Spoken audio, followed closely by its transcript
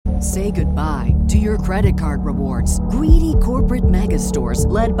Say goodbye to your credit card rewards. Greedy corporate mega stores,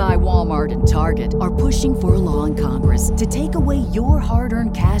 led by Walmart and Target, are pushing for a law in Congress to take away your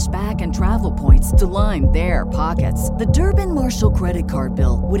hard-earned cash back and travel points to line their pockets. The Durbin-Marshall credit card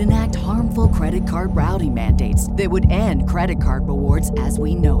bill would enact harmful credit card routing mandates that would end credit card rewards as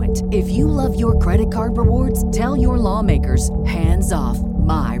we know it. If you love your credit card rewards, tell your lawmakers, hands off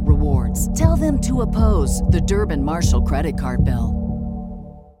my rewards. Tell them to oppose the Durbin-Marshall credit card bill.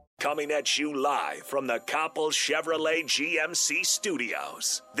 Coming at you live from the Koppel Chevrolet GMC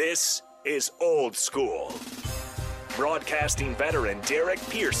studios. This is Old School. Broadcasting veteran Derek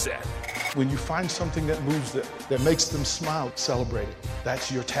Pearson. When you find something that moves that makes them smile, celebrate it.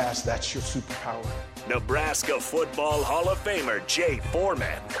 That's your task. That's your superpower. Nebraska Football Hall of Famer Jay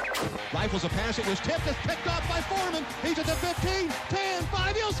Foreman. Rifles a pass. It was tipped. It's picked off by Foreman. He's at the 15, 10,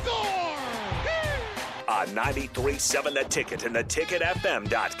 5. He'll score! On 93.7 The Ticket and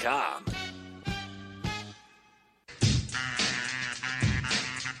theticketfm.com.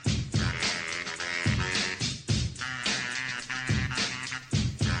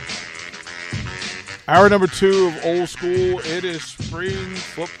 Hour number 2 of Old School. It is spring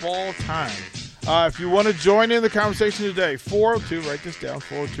football time. If you want to join in the conversation today, 402, write this down,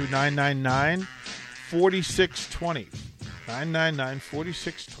 402-999-4620.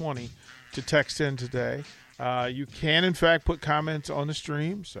 999-4620 to text in today. You can, in fact, put comments on the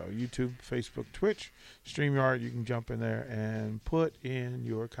stream. So YouTube, Facebook, Twitch, StreamYard, you can jump in there and put in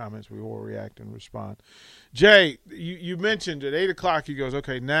your comments. We will react and respond. Jay, you mentioned at 8 o'clock, he goes,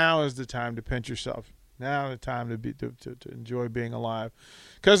 okay, now is the time to pinch yourself. Now the time to enjoy being alive.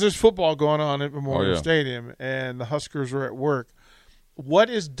 Because there's football going on at Memorial Stadium, and the Huskers are at work. What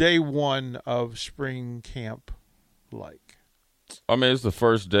is day one of spring camp like? I mean, it's the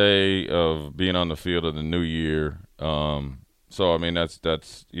first day of being on the field of the new year. So, I mean, that's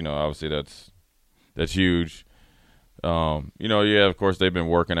obviously that's huge. Of course, they've been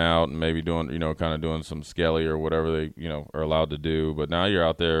working out and maybe doing, kind of doing some skelly or whatever they, are allowed to do. But now you're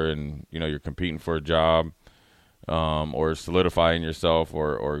out there and, you're competing for a job or solidifying yourself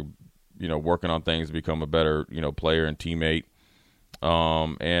or working on things to become a better, player and teammate.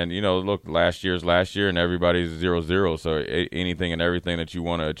 Look, last year's last year and everybody's 0-0. So anything and everything that you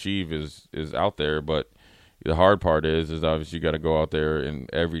want to achieve is out there. But the hard part is obviously you got to go out there and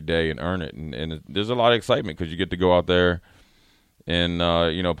every day and earn it. And there's a lot of excitement because you get to go out there and,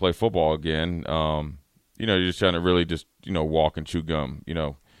 play football again. You're just trying to really just, walk and chew gum,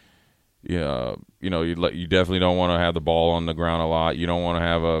 you definitely don't want to have the ball on the ground a lot. You don't want to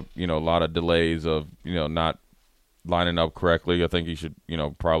have a lot of delays of, not lining up correctly. I think you should,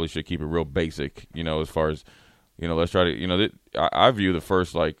 probably should keep it real basic, as far as, let's try to, I view the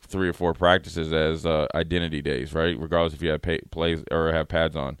first like 3 or 4 practices as identity days, right? Regardless if you have plays or have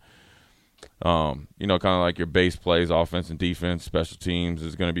pads on. Kind of like your base plays, offense and defense, special teams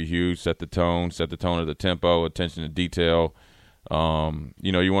is going to be huge. Set the tone of the tempo, attention to detail.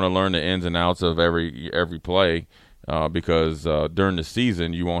 You want to learn the ins and outs of every play because during the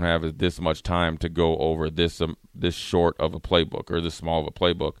season you won't have this much time to go over this short of a playbook or this small of a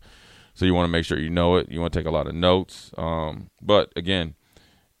playbook. So you want to make sure you know it. You want to take a lot of notes. But again,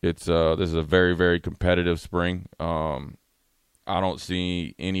 this is a very, very competitive spring. I don't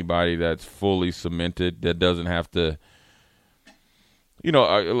see anybody that's fully cemented that doesn't have to.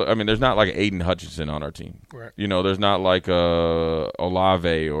 There's not like Aiden Hutchinson on our team. Right. There's not like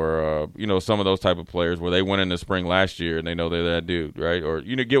Olave or some of those type of players where they went in the spring last year and they know they're that dude, right? Or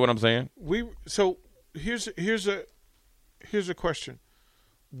get what I'm saying? So here's a question.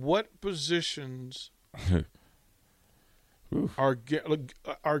 What positions are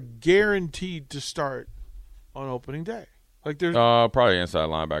guaranteed to start on opening day? Like there's probably inside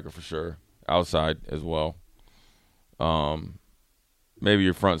linebacker for sure, outside as well. Maybe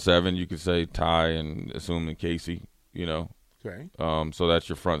your front 7, you could say Ty and assuming Casey. Okay. So that's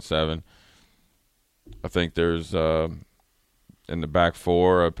your front 7. I think there's in the back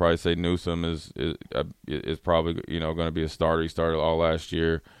 4, I'd probably say Newsome is probably going to be a starter. He started all last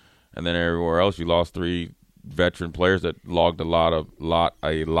year, and then everywhere else you lost 3 veteran players that logged a lot of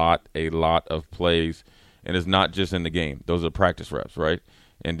plays, and it's not just in the game. Those are practice reps, right?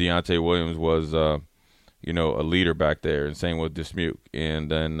 And Deontay Williams was a leader back there, and same with Dismuke,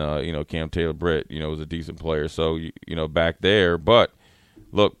 and then Cam Taylor-Britt was a decent player. So back there, but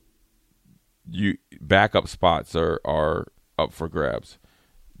look, backup spots are up for grabs.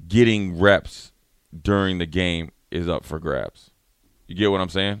 Getting reps during the game is up for grabs. You get what I'm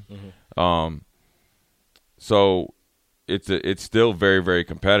saying? Mm-hmm. So it's still very, very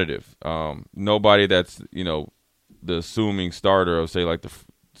competitive. Nobody that's the assuming starter of say like the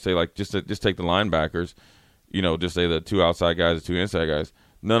say like just take the linebackers, just say the 2 outside guys, the 2 inside guys.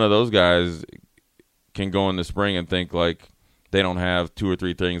 None of those guys can go in the spring and think like they don't have 2 or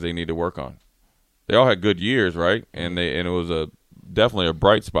 3 things they need to work on. They all had good years, right? And it was definitely a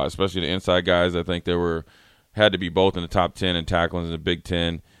bright spot, especially the inside guys. I think had to be both in the top 10 in tackling in the Big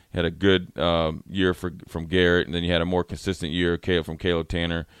Ten. Had a good year from Garrett, and then you had a more consistent year from Caleb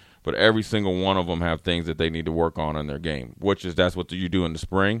Tanner. But every single one of them have things that they need to work on in their game, that's what you do in the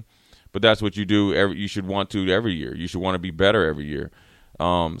spring. But that's what you do. You should want to every year. You should want to be better every year.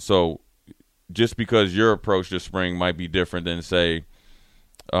 So just because your approach to spring might be different than, say,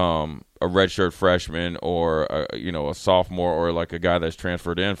 a redshirt freshman or a sophomore or like a guy that's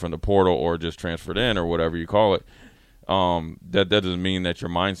transferred in from the portal or just transferred in or whatever you call it, that doesn't mean that your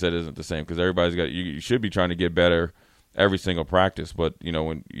mindset isn't the same, because everybody's got you should be trying to get better every single practice. But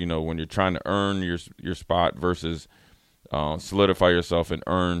when you're trying to earn your spot versus solidify yourself and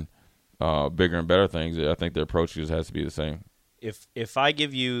earn bigger and better things, I think the approach just has to be the same. If I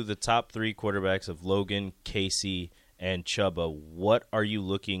give you the top 3 quarterbacks of Logan, Casey, and Chubba, what are you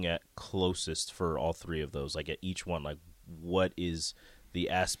looking at closest for all 3 of those? Like at each one, like what is the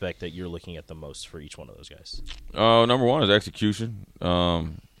aspect that you're looking at the most for each one of those guys? Number 1 is execution.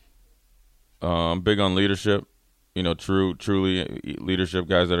 I'm big on leadership. Truly leadership,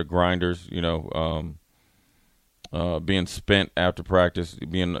 guys that are grinders. Being spent after practice,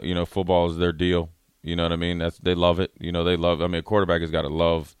 football is their deal. You know what I mean? They love it. A quarterback has got to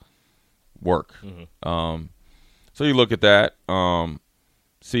love work. Mm-hmm. So you look at that,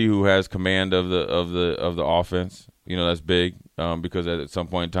 see who has command of the offense. That's big, because at some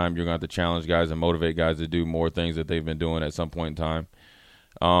point in time you're going to have to challenge guys and motivate guys to do more things that they've been doing at some point in time.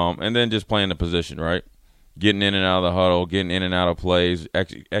 And then just playing the position, right? Getting in and out of the huddle, getting in and out of plays,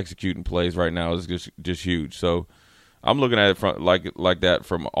 executing plays right now is just huge. So I'm looking at it from like that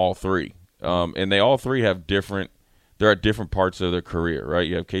from all 3. And they all 3 have they're at different parts of their career, right?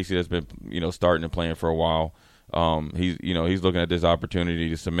 You have Casey that's been, starting and playing for a while. He's looking at this opportunity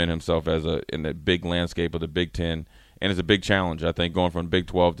to cement himself in the big landscape of the Big Ten, and it's a big challenge. I think going from the Big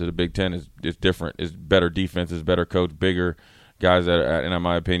 12 to the Big Ten is different. It's better defense, it's better coach, bigger guys that are, in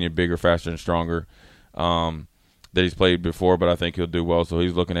my opinion, bigger, faster, and stronger that he's played before. But I think he'll do well. So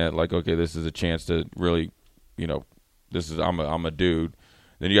he's looking at like, okay, this is a chance to really, I'm a dude.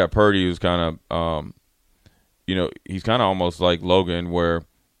 Then you got Purdy, who's kind of, he's kind of almost like Logan, where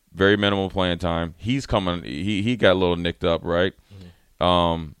very minimal playing time. He's coming. He got a little nicked up, right?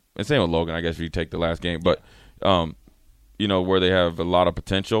 Mm-hmm. And same with Logan, I guess, if you take the last game. But, where they have a lot of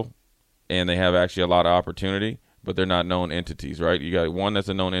potential and they have actually a lot of opportunity, but they're not known entities, right? You got one that's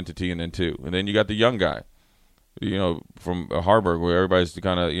a known entity and then 2. And then you got the young guy, from Harburg, where everybody's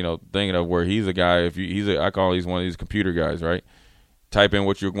kind of, thinking of where he's a guy. I call he's one of these computer guys, right? Type in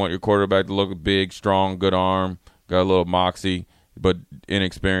what you want your quarterback to look: big, strong, good arm, got a little moxie, but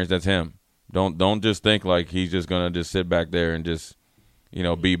inexperienced. That's him. Don't just think like he's just gonna just sit back there and just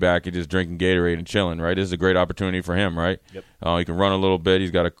be back and just drinking Gatorade and chilling. Right, this is a great opportunity for him. Right, yep. He can run a little bit. He's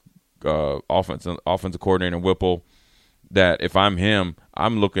got a offensive coordinator in Whipple. That if I'm him,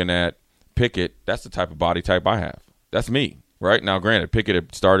 I'm looking at Pickett. That's the type of body type I have. That's me. Right now, granted, Pickett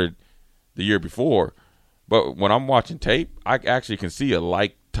had started the year before, but when I'm watching tape, I actually can see a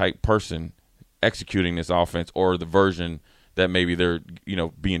like type person executing this offense, or the version that maybe they're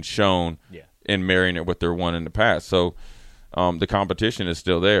being shown and marrying it with their one in the past. So the competition is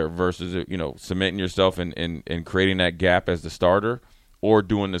still there versus cementing yourself and creating that gap as the starter, or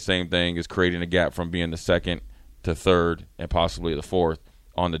doing the same thing as creating a gap from being the second to third and possibly the fourth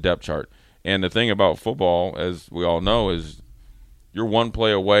on the depth chart. And the thing about football, as we all know, is you're one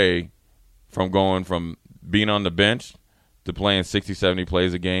play away from going from being on the bench to playing 60, 70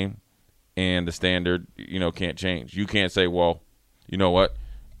 plays a game. And the standard, can't change. You can't say, well, you know what,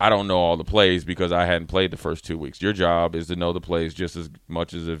 I don't know all the plays because I hadn't played the first 2 weeks. Your job is to know the plays just as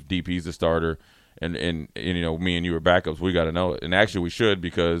much as if DP's the starter and me and you are backups. We got to know it. And actually we should,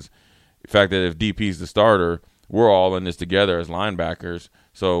 because the fact that if DP's the starter, we're all in this together as linebackers,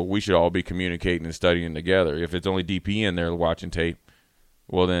 so we should all be communicating and studying together. If it's only DP in there watching tape,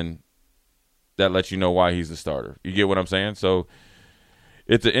 well, then that lets you know why he's the starter. You get what I'm saying? So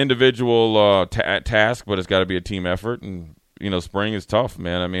it's an individual task, but it's got to be a team effort. And, spring is tough,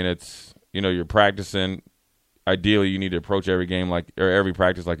 man. I mean, it's, you're practicing. Ideally, you need to approach every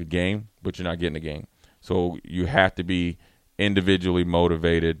practice like a game, but you're not getting a game. So you have to be individually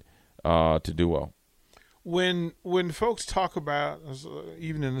motivated to do well. When folks talk about,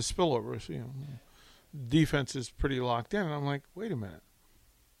 even in the spillovers, defense is pretty locked in, and I'm like, wait a minute.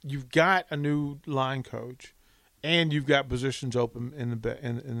 You've got a new line coach, and you've got positions open in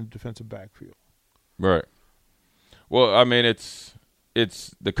the defensive backfield. Right. Well, I mean, it's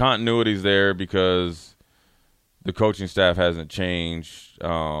the continuity's there because the coaching staff hasn't changed.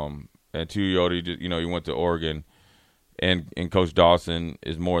 And Tuioti, he went to Oregon, and Coach Dawson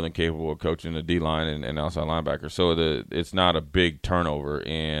is more than capable of coaching the D-line and outside linebacker. So it's not a big turnover,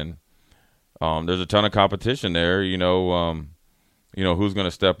 and there's a ton of competition there. Who's going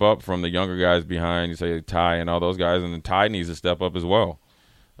to step up from the younger guys behind? You say Ty and all those guys, and then Ty needs to step up as well.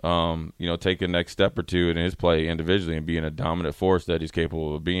 Take a next step or two in his play individually and being a dominant force that he's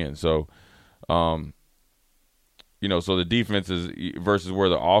capable of being. So, so the defense is versus where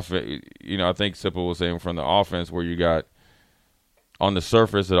the offense, I think Sipple was saying from the offense where you got on the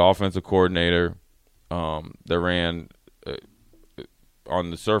surface the offensive coordinator that ran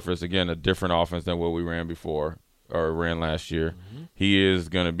on the surface, again, a different offense than what we ran before or ran last year. Mm-hmm. He is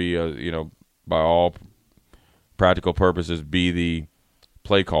going to be, by all practical purposes, be the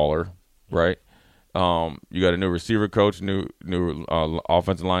play caller, right? You got a new receiver coach, new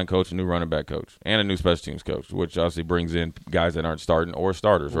offensive line coach, a new running back coach, and a new special teams coach, which obviously brings in guys that aren't starting or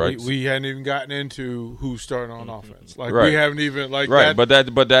starters, right? We hadn't even gotten into who's starting on offense. Like right. We haven't even like right.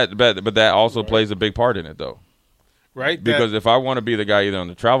 That. But that also right. plays a big part in it, though, right? Because if I want to be the guy either on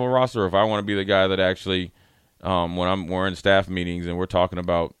the travel roster or if I want to be the guy that actually, when we're in staff meetings and we're talking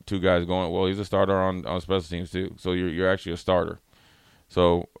about two guys going, well, he's a starter on special teams too, so you're actually a starter.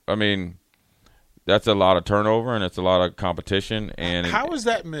 So I mean. That's a lot of turnover and it's a lot of competition. And how is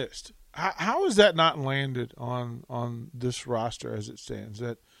that missed? How is that not landed on this roster as it stands?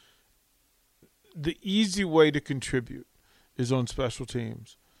 That the easy way to contribute is on special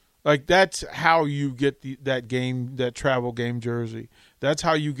teams. Like that's how you get that travel game jersey. That's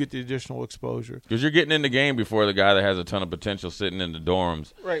how you get the additional exposure. Because you're getting in the game before the guy that has a ton of potential sitting in the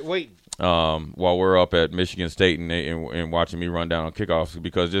dorms. Right. Wait. While we're up at Michigan State and watching me run down on kickoffs,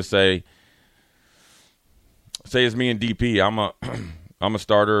 because just say it's me and DP. I'm a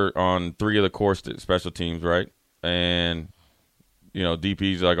starter on 3 of the core special teams, right? And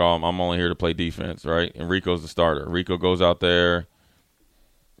DP's like, oh, I'm only here to play defense, right? And Rico's the starter. Rico goes out there,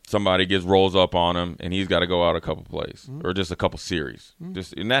 somebody rolls up on him, and he's got to go out a couple plays or just a couple series.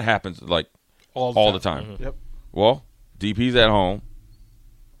 And that happens like all the time. Mm-hmm. Yep. Well, DP's at home.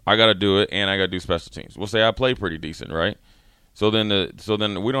 I got to do it, and I got to do special teams. We'll say I play pretty decent, right? So then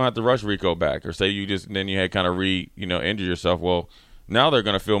we don't have to rush Rico back, or say you had kind of injure yourself. Well, now they're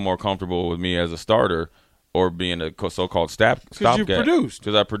going to feel more comfortable with me as a starter or being a so-called stopgap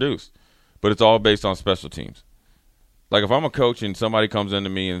because I produced. But it's all based on special teams. Like if I'm a coach and somebody comes into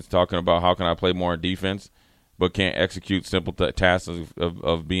me and is talking about how can I play more in defense, but can't execute simple tasks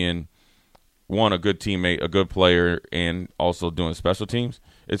of being one, a good teammate, a good player, and also doing special teams,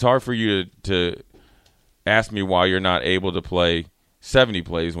 it's hard for you to ask me why you're not able to play 70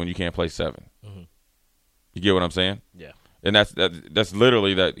 plays when you can't play 7. Mm-hmm. You get what I'm saying? Yeah. And that's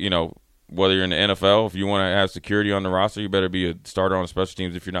literally that, whether you're in the NFL, if you want to have security on the roster, you better be a starter on special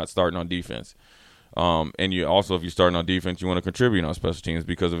teams if you're not starting on defense. And you also, if you're starting on defense, you want to contribute on special teams,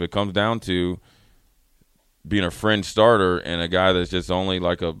 because if it comes down to being a fringe starter and a guy that's just only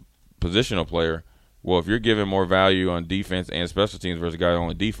like a positional player, well, if you're giving more value on defense and special teams versus a guy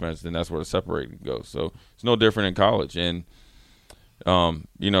only defense, then that's where the separating goes. So it's no different in college. And,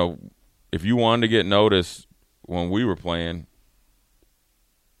 if you wanted to get noticed when we were playing,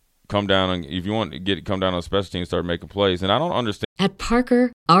 come down on special teams, start making plays. And I don't understand. At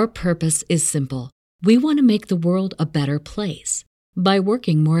Parker, our purpose is simple. We want to make the world a better place by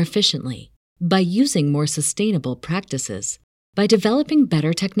working more efficiently, by using more sustainable practices, by developing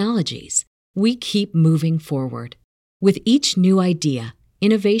better technologies. We keep moving forward. With each new idea,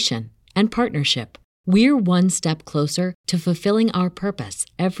 innovation, and partnership, we're one step closer to fulfilling our purpose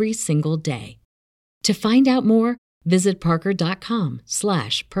every single day. To find out more, visit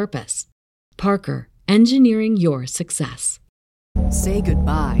parker.com/purpose. Parker, engineering your success. Say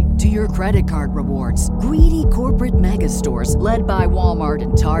goodbye to your credit card rewards. Greedy corporate mega stores, led by Walmart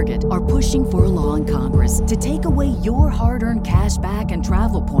and Target, are pushing for a law in Congress to take away your hard-earned cash back and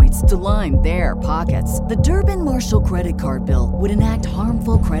travel points to line their pockets. The Durbin-Marshall credit card bill would enact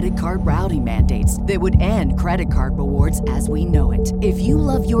harmful credit card routing mandates that would end credit card rewards as we know it. If you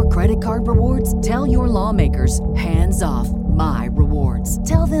love your credit card rewards, tell your lawmakers, hands off my rewards.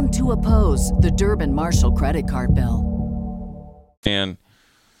 Tell them to oppose the Durbin-Marshall credit card bill. And,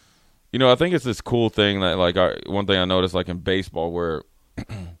 I think it's this cool thing that, one thing I noticed, in baseball where,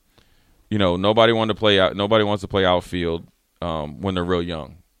 nobody wants to play outfield when they're real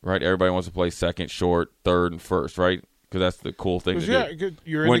young, right? Everybody wants to play second, short, third, and first, right? Because that's the cool thing to do.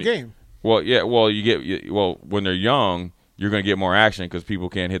 You're in the game. Well, yeah. Well, when they're young, you're going to get more action because people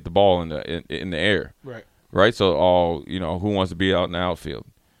can't hit the ball in the air. Right. Right. So who wants to be out in the outfield?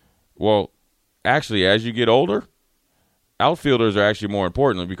 Well, actually, as you get older, outfielders are actually more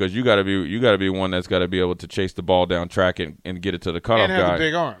important because you got to be one that's got to be able to chase the ball down, track it, and get it to the cutoff guy. And have a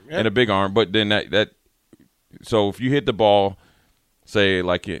big arm. Yep. And a big arm. But then so if you hit the ball, say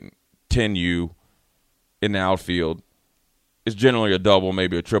like in 10U in the outfield, it's generally a double,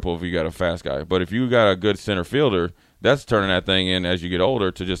 maybe a triple if you got a fast guy. But if you got a good center fielder, that's turning that thing in as you get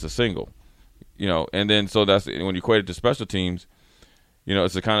older to just a single. And then so that's when you equate it to special teams.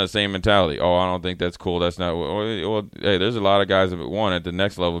 It's the kind of the same mentality. Oh, I don't think that's cool. That's not. Well, hey, there's a lot of guys that at the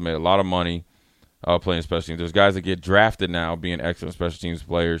next level made a lot of money playing special teams. There's guys that get drafted now being excellent special teams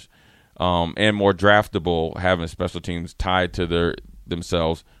players, and more draftable having special teams tied to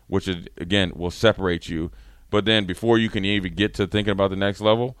themselves, which is, again, will separate you. But then before you can even get to thinking about the next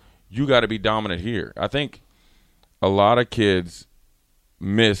level, you got to be dominant here. I think a lot of kids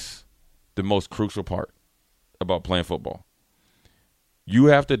miss the most crucial part about playing football. You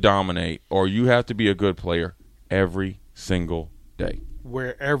have to dominate, or you have to be a good player every single day.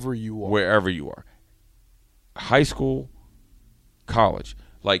 Wherever you are. High school, college.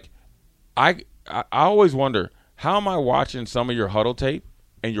 Like, I always wonder, how am I watching some of your huddle tape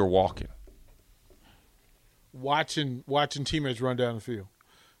and you're walking? Watching teammates run down the field.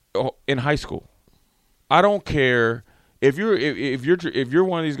 In high school. I don't care if you're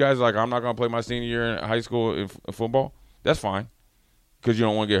one of these guys like, I'm not going to play my senior year in high school in football. That's fine, because you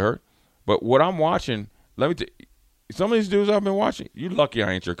don't want to get hurt. But what I'm watching, some of these dudes I've been watching, you're lucky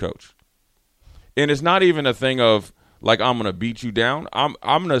I ain't your coach. And it's not even a thing of like, I'm going to beat you down. I'm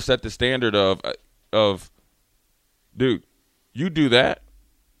going to set the standard of, dude, you do that,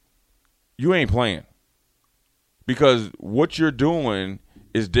 you ain't playing. Because what you're doing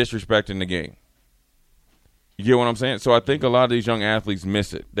is disrespecting the game. You get what I'm saying? So I think a lot of these young athletes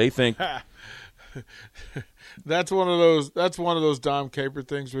miss it. They think that's one of those Dom Capers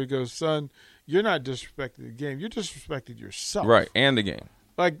things where he goes, son, you're not disrespecting the game. You're disrespecting yourself. Right, and the game.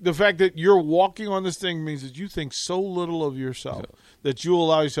 Like, the fact that you're walking on this thing means that you think so little of yourself that you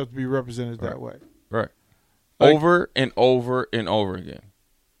allow yourself to be represented that way. Right. Like, over and over and over again.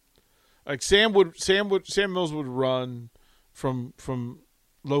 Like Sam Mills would run from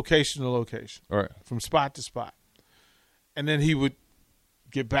location to location. Right. From spot to spot. And then he would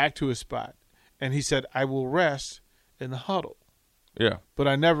get back to his spot. And he said, I will rest in the huddle. Yeah. But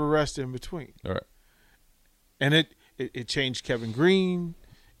I never rest in between. All right. And it changed Kevin Green.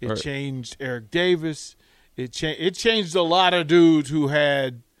 It changed Eric Davis. It changed a lot of dudes who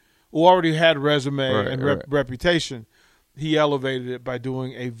already had resume and reputation. He elevated it by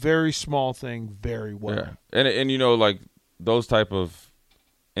doing a very small thing very well. Yeah. And like those type of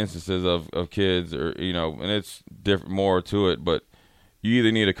instances of kids, or and it's different, more to it, but you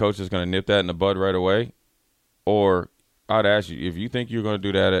either need a coach that's going to nip that in the bud right away, or I'd ask you, if you think you're going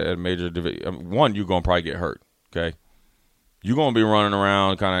to do that at a major division, one, you're going to probably get hurt. Okay, you're going to be running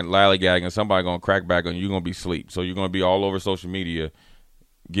around kind of lollygagging, and somebody going to crack back on you. You're going to be asleep, so you're going to be all over social media,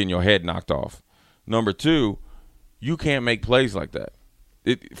 getting your head knocked off. Number two, you can't make plays like that.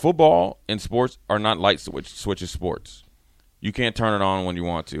 Football and sports are not light switches sports. You can't turn it on when you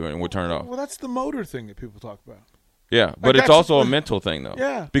want to, and we'll turn it off. Well, that's the motor thing that people talk about. Yeah, but it's also a mental thing, though.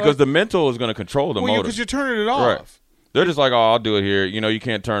 Yeah. Because the mental is going to control the motor. Because you're turning it off. Right. They're just like, oh, I'll do it here. You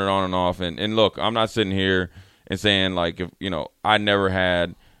can't turn it on and off. And look, I'm not sitting here and saying, like, if I never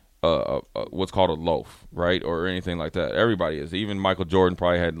had what's called a loaf, right, or anything like that. Everybody is. Even Michael Jordan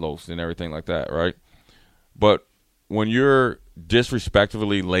probably had loafs and everything like that, right? But when you're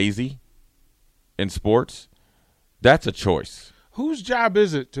disrespectfully lazy in sports, that's a choice. Whose job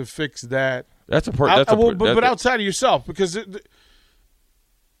is it to fix that? But outside of yourself, because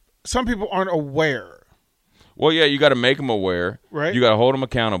some people aren't aware. Well, yeah, you got to make them aware. Right. You got to hold them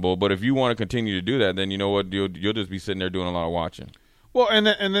accountable. But if you want to continue to do that, then you know what? You'll just be sitting there doing a lot of watching. Well, and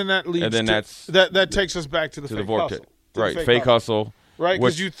then that leads that takes us back to the fake hustle. Right, fake hustle. Right,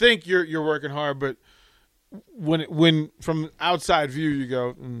 because you think you're working hard, but when from outside view you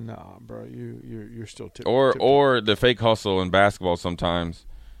go, nah, bro, you're still tipping. Or the fake hustle in basketball sometimes,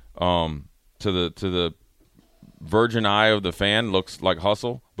 to the virgin eye of the fan looks like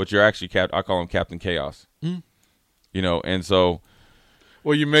hustle, but you're actually I call him Captain Chaos. Mm. And so.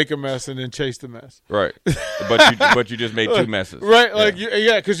 Well, you make a mess and then chase the mess. Right, but you just made two messes. Right, like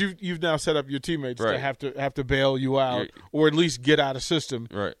because you've now set up your teammates to have to bail you out, or at least get out of system.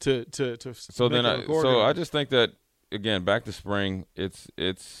 Right. To so then I just think that, again, back to spring, it's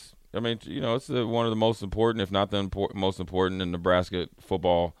one of the most important, if not the most important in Nebraska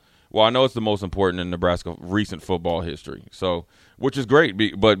football. Well, I know it's the most important in Nebraska recent football history. So, which is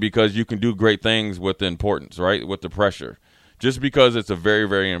great, but because you can do great things with the importance, right? With the pressure. Just because it's a very,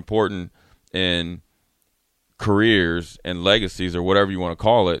 very important in careers and legacies or whatever you want to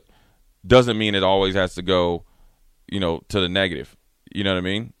call it, doesn't mean it always has to go, to the negative. You know what I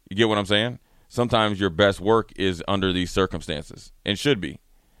mean? You get what I'm saying? Sometimes your best work is under these circumstances and should be.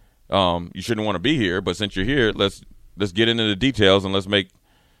 You shouldn't want to be here, but since you're here, let's get into the details and let's make,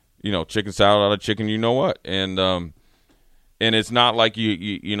 chicken salad out of chicken. You know what? And it's not like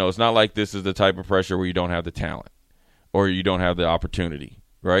it's not like this is the type of pressure where you don't have the talent, or you don't have the opportunity,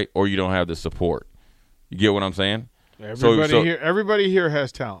 right? Or you don't have the support. You get what I'm saying? Everybody here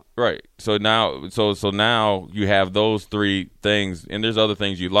has talent, right? So now you have those three things, and there's other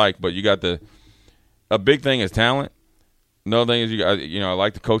things you like, but you got a big thing is talent. Another thing is I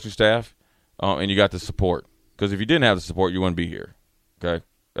like the coaching staff, and you got the support. Because if you didn't have the support, you wouldn't be here. Okay,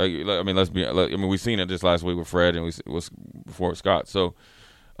 we've seen it just last week with Fred, and it was before with Scott. So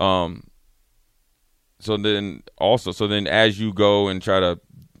then as you go and try to,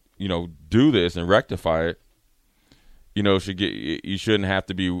 do this and rectify it, you shouldn't have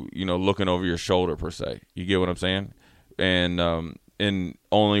to be, looking over your shoulder per se. You get what I'm saying? And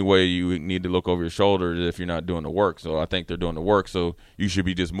only way you need to look over your shoulder is if you're not doing the work. So I think they're doing the work. So you should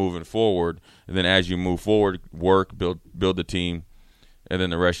be just moving forward. And then as you move forward, work, build the team, and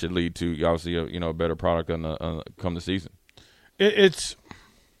then the rest should lead to obviously a better product come the season. It's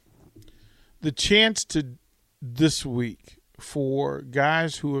the chance to this week for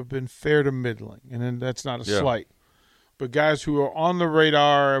guys who have been fair to middling, and then that's not a slight, but guys who are on the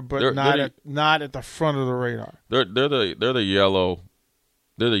radar but not at the front of the radar. They're the yellow.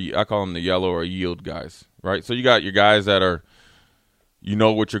 I call them the yellow or yield guys, right? So you got your guys that are,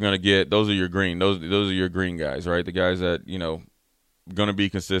 what you're going to get. Those are your green. Those are your green guys, right? The guys that, going to be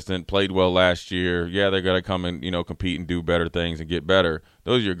consistent, played well last year. Yeah, they're going to come and, compete and do better things and get better.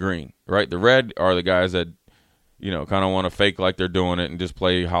 Those are your green, right? The red are the guys that, kind of want to fake like they're doing it and just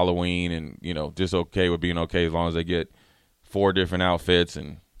play Halloween and, just okay with being okay as long as they get 4 different outfits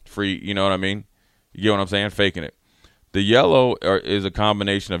and free, you know what I mean? You get what I'm saying? Faking it. The yellow is a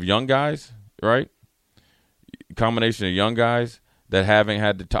combination of young guys, right? Combination of young guys that haven't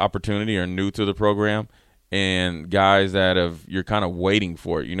had the opportunity or new to the program, and guys that you're kind of waiting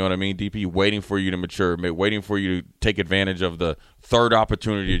for it. You know what I mean? DP, waiting for you to mature, waiting for you to take advantage of the third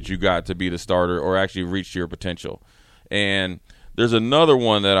opportunity that you got to be the starter or actually reach your potential. And there's another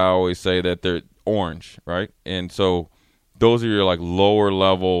one that I always say that they're orange, right? And so those are your like lower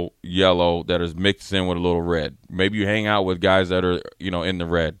level yellow that is mixed in with a little red. Maybe you hang out with guys that are, in the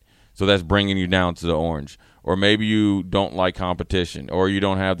red. So that's bringing you down to the orange. Or maybe you don't like competition, or you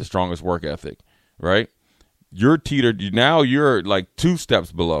don't have the strongest work ethic, right? You're teetered. Now you're like 2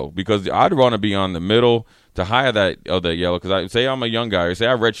 steps below, because I'd want to be on the middle to high of that yellow. Because I say I'm a young guy, or say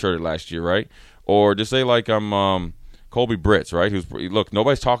I redshirted last year, right? Or just say like I'm Colby Britz, right? Look,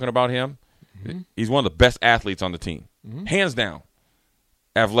 nobody's talking about him. Mm-hmm. He's one of the best athletes on the team, hands down.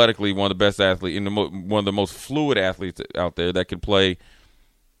 Athletically, one of the best athletes, one of the most fluid athletes out there that could play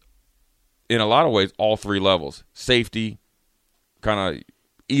in a lot of ways all 3 levels. Safety, kind of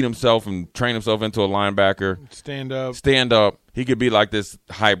eat himself and train himself into a linebacker. Stand up. He could be like this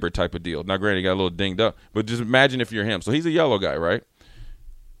hybrid type of deal. Now, granted, he got a little dinged up, but just imagine if you're him. So he's a yellow guy, right?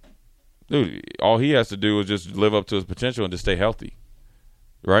 Dude, all he has to do is just live up to his potential and just stay healthy,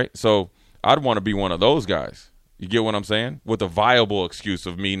 right? So I'd want to be one of those guys. You get what I'm saying? With a viable excuse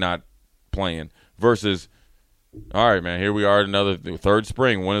of me not playing versus, all right, man, here we are, another 3rd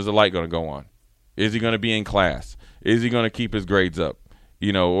spring. When is the light going to go on? Is he going to be in class? Is he going to keep his grades up?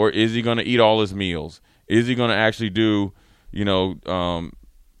 Or is he going to eat all his meals? Is he going to actually do,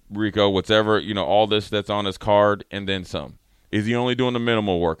 Rico, whatever, all this that's on his card and then some? Is he only doing the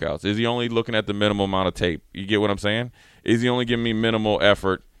minimal workouts? Is he only looking at the minimal amount of tape? You get what I'm saying? Is he only giving me minimal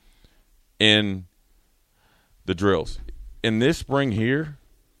effort in the drills? In this spring here,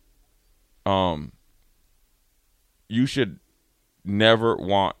 you should never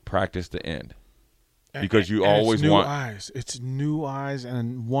want practice to end. Because you always want eyes. It's new eyes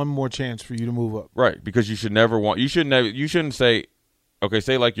and one more chance for you to move up. Right, because you should never want. You shouldn't say, okay,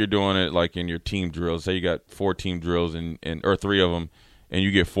 say like you're doing it like in your team drills. Say you got 4 team drills or 3 of them, and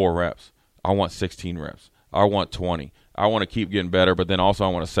you get 4 reps. I want 16 reps. I want 20. I want to keep getting better, but then also I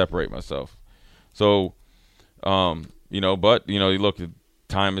want to separate myself. So, look,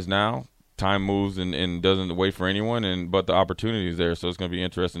 time is now. Time moves and doesn't wait for anyone, but the opportunity is there, so it's going to be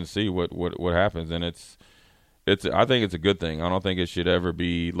interesting to see what happens. And I think it's a good thing. I don't think it should ever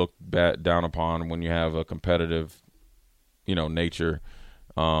be looked down upon when you have a competitive, nature.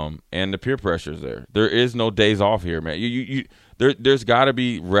 And the peer pressure is there. There is no days off here, man. There's got to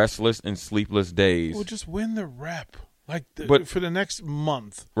be restless and sleepless days. Well, just win the rep. But for the next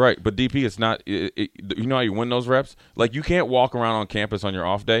month. Right, but DP, it's not you know how you win those reps? Like, you can't walk around on campus on your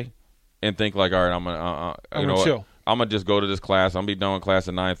off day and think like, all right, I'm gonna chill. I'm gonna just go to this class. I'm gonna be done with class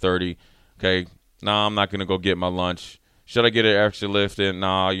at 9:30. Okay, nah, I'm not gonna go get my lunch. Should I get an extra lift in?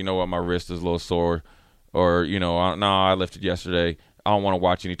 Nah, you know what, my wrist is a little sore, or I lifted yesterday. I don't want to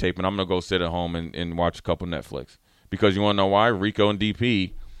watch any tape, and I'm gonna go sit at home and watch a couple Netflix. Because you want to know why? Rico and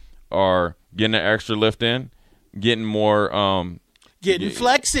DP are getting an extra lift in, getting more getting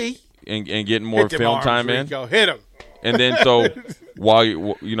flexy and getting more film time in. Rico. Hit him. And then so while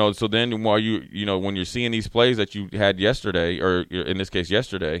when you're seeing these plays that you had yesterday, or in this case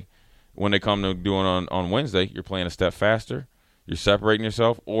yesterday, when they come to doing on Wednesday, you're playing a step faster, you're separating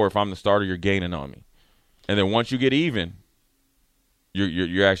yourself, or if I'm the starter, you're gaining on me. And then once you get even,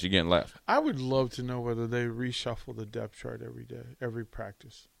 you're actually getting left. I would love to know whether they reshuffle the depth chart every day, every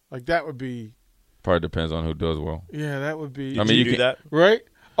practice. Like, that would be. Probably depends on who does well. Yeah, that would be. I mean, you do that, right?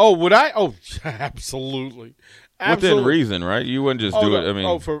 Oh, would I? Oh, absolutely. Within reason, right? You wouldn't just do it. I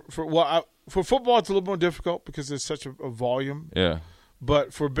mean, for football, it's a little more difficult because there's such a volume. Yeah.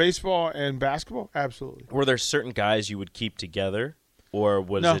 But for baseball and basketball, absolutely. Were there certain guys you would keep together, or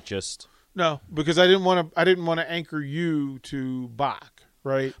was it just? No, because I didn't want to anchor you to Bach,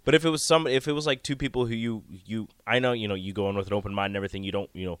 right? But if it was like two people who you I know, you go in with an open mind and everything, you don't,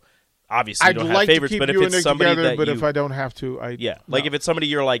 obviously you don't have favorites, but if it's somebody together, that but if I don't have to, like if it's somebody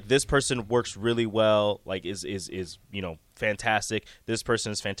you're like, this person works really well, like is fantastic. This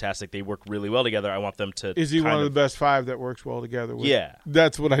person is fantastic. They work really well together. I want them to. Is he one of the best five that works well together? Yeah,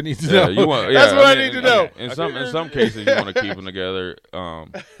 that's what I need to know. That's what I need to know. In some cases, you want to keep them together,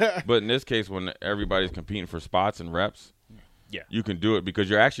 but in this case, when everybody's competing for spots and reps, you can do it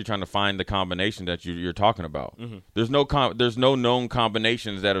because you're actually trying to find the combination that you're talking about. Mm-hmm. There's no known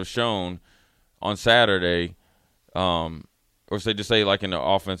combinations that have shown on Saturday, or say like in the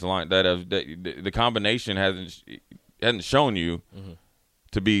offensive line that the combination hasn't shown you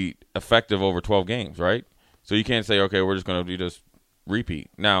to be effective over 12 games, right? So you can't say, okay, we're just going to do this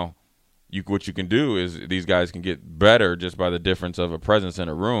repeat. Now, what you can do is these guys can get better just by the difference of a presence in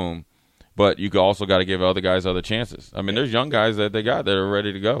a room, but you also got to give other guys other chances. I mean, there's young guys that they got that are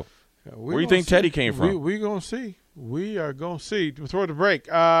ready to go. Where do you think Teddy came from? We're going to see. We are going to see. Before the break,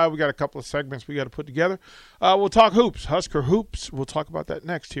 we got a couple of segments we got to put together. We'll talk hoops, Husker hoops. We'll talk about that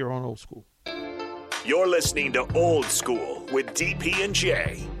next here on Old School. You're listening to Old School with DP and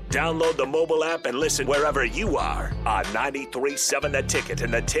J. Download the mobile app and listen wherever you are on 93.7 The Ticket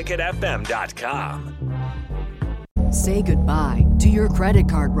and theticketfm.com. Say goodbye to your credit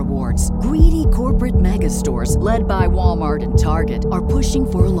card rewards. Greedy corporate mega stores, led by Walmart and Target, are pushing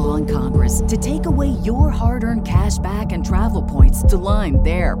for a law in Congress to take away your hard-earned cash back and travel points to line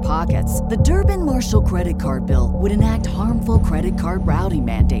their pockets. The Durbin-Marshall credit card bill would enact harmful credit card routing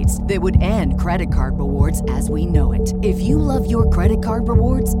mandates that would end credit card rewards as we know it. If you love your credit card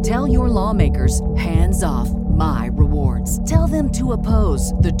rewards, tell your lawmakers, hands off my rewards. Tell them to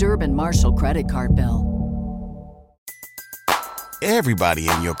oppose the Durbin-Marshall credit card bill. Everybody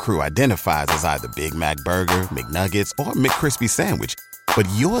in your crew identifies as either Big Mac Burger, McNuggets, or McCrispy Sandwich. But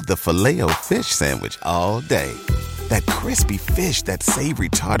you're the Filet-O-Fish Sandwich all day. That crispy fish, that savory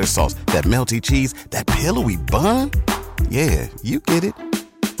tartar sauce, that melty cheese, that pillowy bun. Yeah, you get it.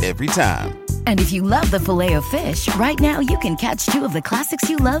 Every time. And if you love the Filet-O-Fish, right now you can catch two of the classics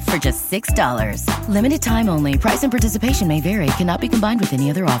you love for just $6. Limited time only. Price and participation may vary. Cannot be combined with any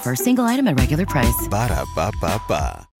other offer. Single item at regular price. Ba-da-ba-ba-ba.